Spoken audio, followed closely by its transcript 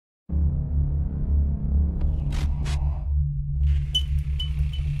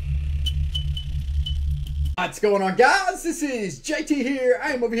What's going on, guys? This is JT here.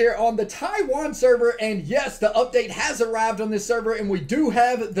 I am over here on the Taiwan server, and yes, the update has arrived on this server, and we do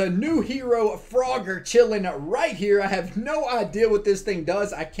have the new hero Frogger chilling right here. I have no idea what this thing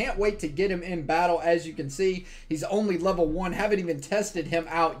does. I can't wait to get him in battle. As you can see, he's only level 1. Haven't even tested him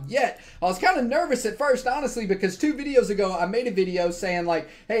out yet. I was kind of nervous at first, honestly, because 2 videos ago, I made a video saying like,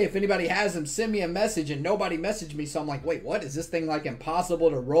 hey, if anybody has him, send me a message, and nobody messaged me, so I'm like, wait, what? Is this thing like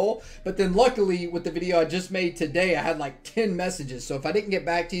impossible to roll? But then luckily, with the video I just made today, I had like 10 messages, so if I didn't get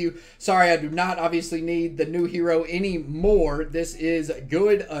back to you, sorry. I do not obviously need the new hero anymore. This is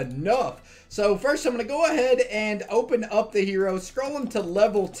good enough. So first I'm going to go ahead and open up the hero, scroll him to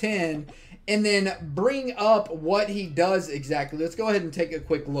level 10, and then bring up what he does exactly. Let's go ahead and take a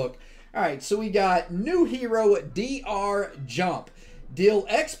quick look. Alright, so we got new hero DR Jump. Deal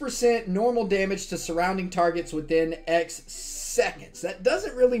X% normal damage to surrounding targets within X seconds. That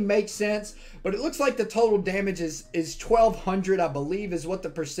doesn't really make sense, but it looks like the total damage is 1200, I believe, is what the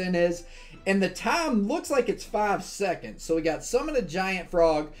percent is. And the time looks like it's 5 seconds. So we got summon a giant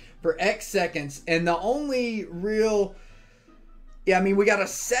frog for X seconds. And the only real... yeah, I mean, we got a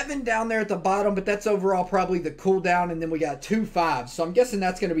 7 down there at the bottom, but that's overall probably the cooldown, and then we got 2 5s. So I'm guessing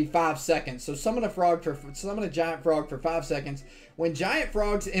that's going to be 5 seconds. So summon a giant frog for 5 seconds. When giant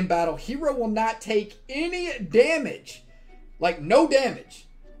frog's in battle, hero will not take any damage. Like, no damage.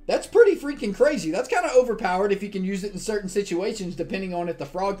 That's pretty freaking crazy. That's kind of overpowered if you can use it in certain situations, depending on if the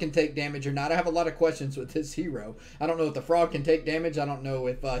frog can take damage or not. I have a lot of questions with this hero. I don't know if the frog can take damage. I don't know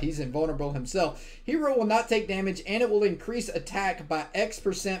if he's invulnerable himself. Hero will not take damage, and it will increase attack by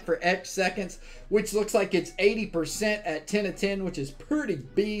X% for X seconds, which looks like it's 80% at 10 of 10, which is pretty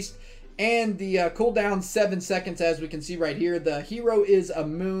beast. And the cooldown 7 seconds, as we can see right here. The hero is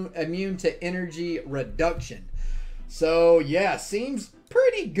immune to energy reduction. So yeah, seems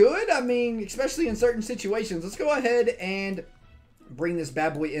pretty good. I mean, especially in certain situations. Let's go ahead and bring this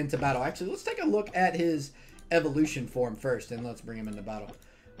bad boy into battle. Actually, let's take a look at his evolution form first, and let's bring him into battle.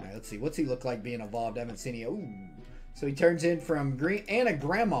 All right, let's see. What's he look like being evolved? I haven't seen him. Ooh. So he turns in from green, and a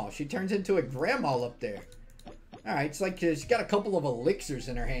grandma. She turns into a grandma up there. All right, it's like she's got a couple of elixirs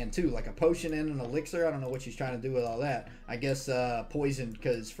in her hand too, like a potion and an elixir. I don't know what she's trying to do with all that. I guess poison,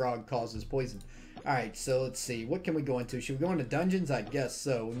 because frog causes poison. All right, so let's see. What can we go into? Should we go into dungeons? I guess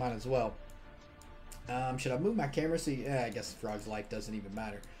so. We might as well. Should I move my camera? See, I guess frog's life doesn't even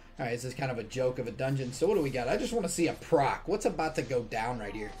matter. All right, this is kind of a joke of a dungeon. So what do we got? I just want to see a proc. What's about to go down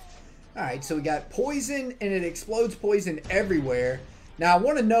right here? All right, so we got poison, and it explodes poison everywhere. Now, I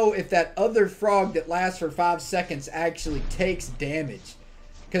want to know if that other frog that lasts for 5 seconds actually takes damage.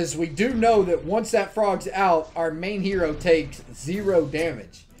 Because we do know that once that frog's out, our main hero takes 0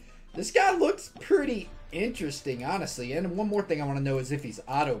 damage. This guy looks pretty interesting, honestly. And one more thing I want to know is if he's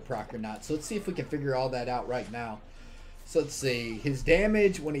auto-proc or not. So let's see if we can figure all that out right now. So let's see. His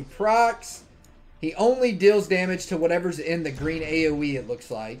damage, when he procs, he only deals damage to whatever's in the green AoE, it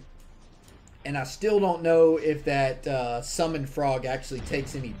looks like. And I still don't know if that summoned frog actually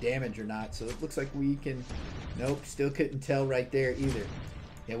takes any damage or not. So it looks like we can... nope, still couldn't tell right there either.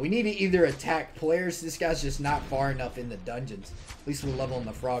 Yeah, we need to either attack players. This guy's just not far enough in the dungeons. At least we're leveling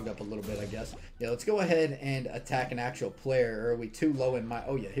the frog up a little bit, I guess. Yeah, let's go ahead and attack an actual player. Or are we too low in my...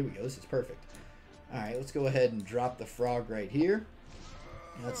 oh, yeah, here we go. This is perfect. All right, let's go ahead and drop the frog right here.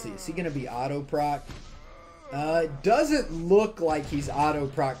 Let's see. Is he going to be auto-proc? It doesn't look like he's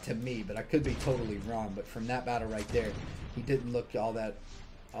auto-proc to me, but I could be totally wrong. But from that battle right there, he didn't look all that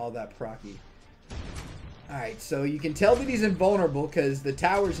procky. Alright, so you can tell that he's invulnerable because the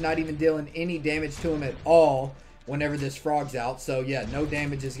tower's not even dealing any damage to him at all whenever this frog's out. So yeah, no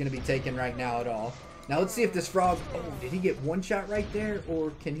damage is going to be taken right now at all. Now let's see if this frog... oh, did he get one shot right there,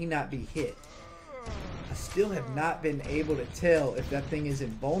 or can he not be hit? I still have not been able to tell if that thing is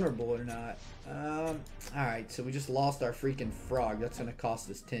invulnerable or not. Alright, so we just lost our freaking frog. That's going to cost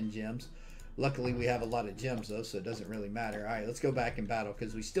us 10 gems. Luckily, we have a lot of gems, though, so it doesn't really matter. Alright, let's go back in battle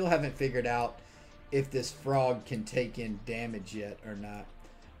because we still haven't figured out if this frog can take in damage yet or not.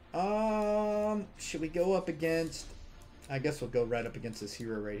 Should we go up against... I guess we'll go right up against this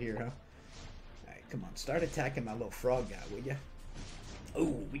hero right here, huh? Alright, come on. Start attacking my little frog guy, will ya?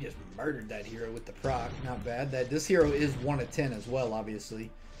 Oh, we just murdered that hero with the proc. Not bad. This hero is 1 of 10 as well, obviously.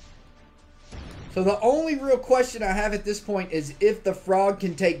 So the only real question I have at this point is if the frog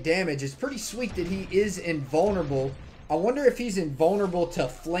can take damage. It's pretty sweet that he is invulnerable. I wonder if he's invulnerable to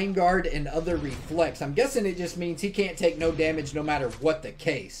Flame Guard and other reflex. I'm guessing it just means he can't take no damage no matter what the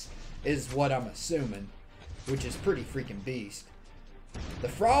case, is what I'm assuming, which is pretty freaking beast.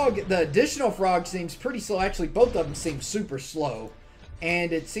 The additional frog seems pretty slow. Actually, both of them seem super slow.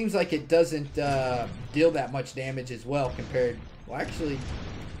 And it seems like it doesn't deal that much damage as well compared... Well, actually,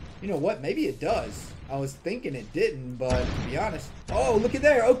 you know what? Maybe it does. I was thinking it didn't, but to be honest... Oh, look at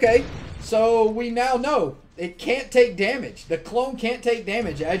there. Okay. So we now know it can't take damage. The clone can't take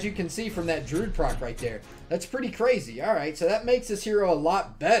damage, as you can see from that Druid proc right there. That's pretty crazy. All right, so that makes this hero a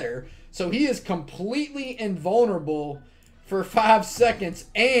lot better. So he is completely invulnerable for 5 seconds,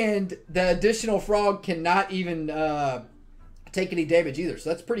 and the additional frog cannot even take any damage either. So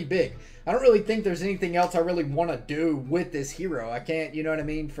that's pretty big. I don't really think there's anything else I really want to do with this hero. I can't, you know what I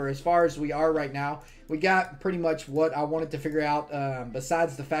mean? For as far as we are right now, we got pretty much what I wanted to figure out,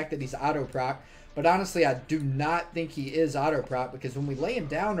 besides the fact that he's auto proc. But honestly, I do not think he is auto proc, because when we lay him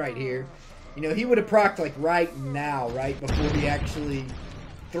down right here, you know, he would have procced like right now, right before he actually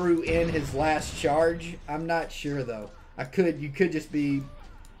threw in his last charge. I'm not sure though. You could just be,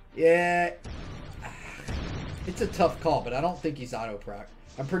 yeah. It's a tough call, but I don't think he's auto proc.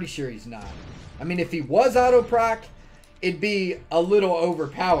 I'm pretty sure he's not. I mean, if he was auto proc, it'd be a little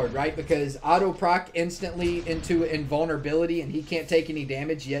overpowered, right? Because auto proc instantly into invulnerability, and he can't take any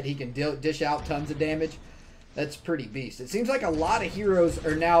damage, yet he can dish out tons of damage. That's pretty beast. It seems like a lot of heroes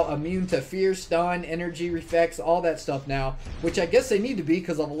are now immune to fear, stun, energy effects, all that stuff now, which I guess they need to be,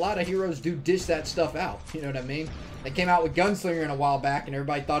 because a lot of heroes do dish that stuff out. You know what I mean? They came out with Gunslinger in a while back, and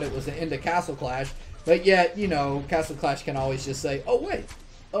everybody thought it was the end of Castle Clash. But yet, you know, Castle Clash can always just say, oh wait,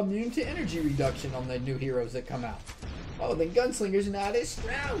 immune to energy reduction on the new heroes that come out. Oh, then Gunslinger's not as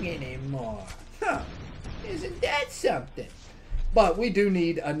strong anymore. Huh. Isn't that something? But we do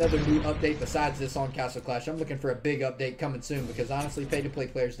need another new update besides this on Castle Clash. I'm looking for a big update coming soon, because honestly, pay-to-play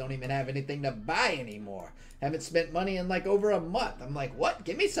players don't even have anything to buy anymore. Haven't spent money in like over a month. I'm like, what?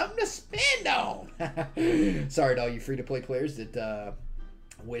 Give me something to spend on. Sorry to all you free-to-play players that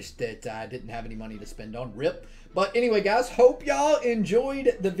wish that I didn't have any money to spend on. RIP. But anyway, guys, hope y'all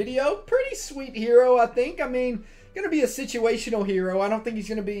enjoyed the video. Pretty sweet hero, I think. I mean, going to be a situational hero. I don't think he's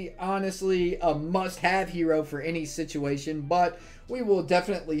going to be, honestly, a must-have hero for any situation, but we will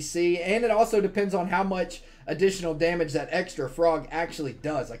definitely see. And it also depends on how much additional damage that extra frog actually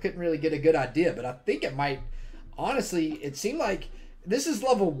does. I couldn't really get a good idea, but I think it might. Honestly, it seemed like this is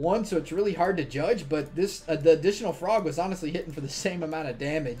level 1, so it's really hard to judge, but this the additional frog was honestly hitting for the same amount of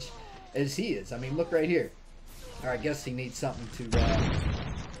damage as he is. I mean, look right here. Or I guess he needs something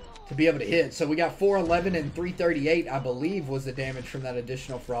to be able to hit. So we got 411 and 338, I believe, was the damage from that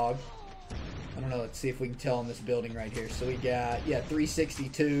additional frog. I don't know. Let's see if we can tell in this building right here. So we got, yeah,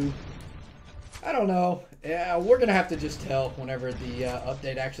 362. I don't know. Yeah, we're going to have to just tell whenever the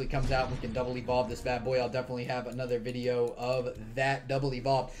update actually comes out. We can double evolve this bad boy. I'll definitely have another video of that double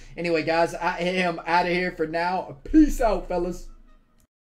evolve. Anyway, guys, I am out of here for now. Peace out, fellas.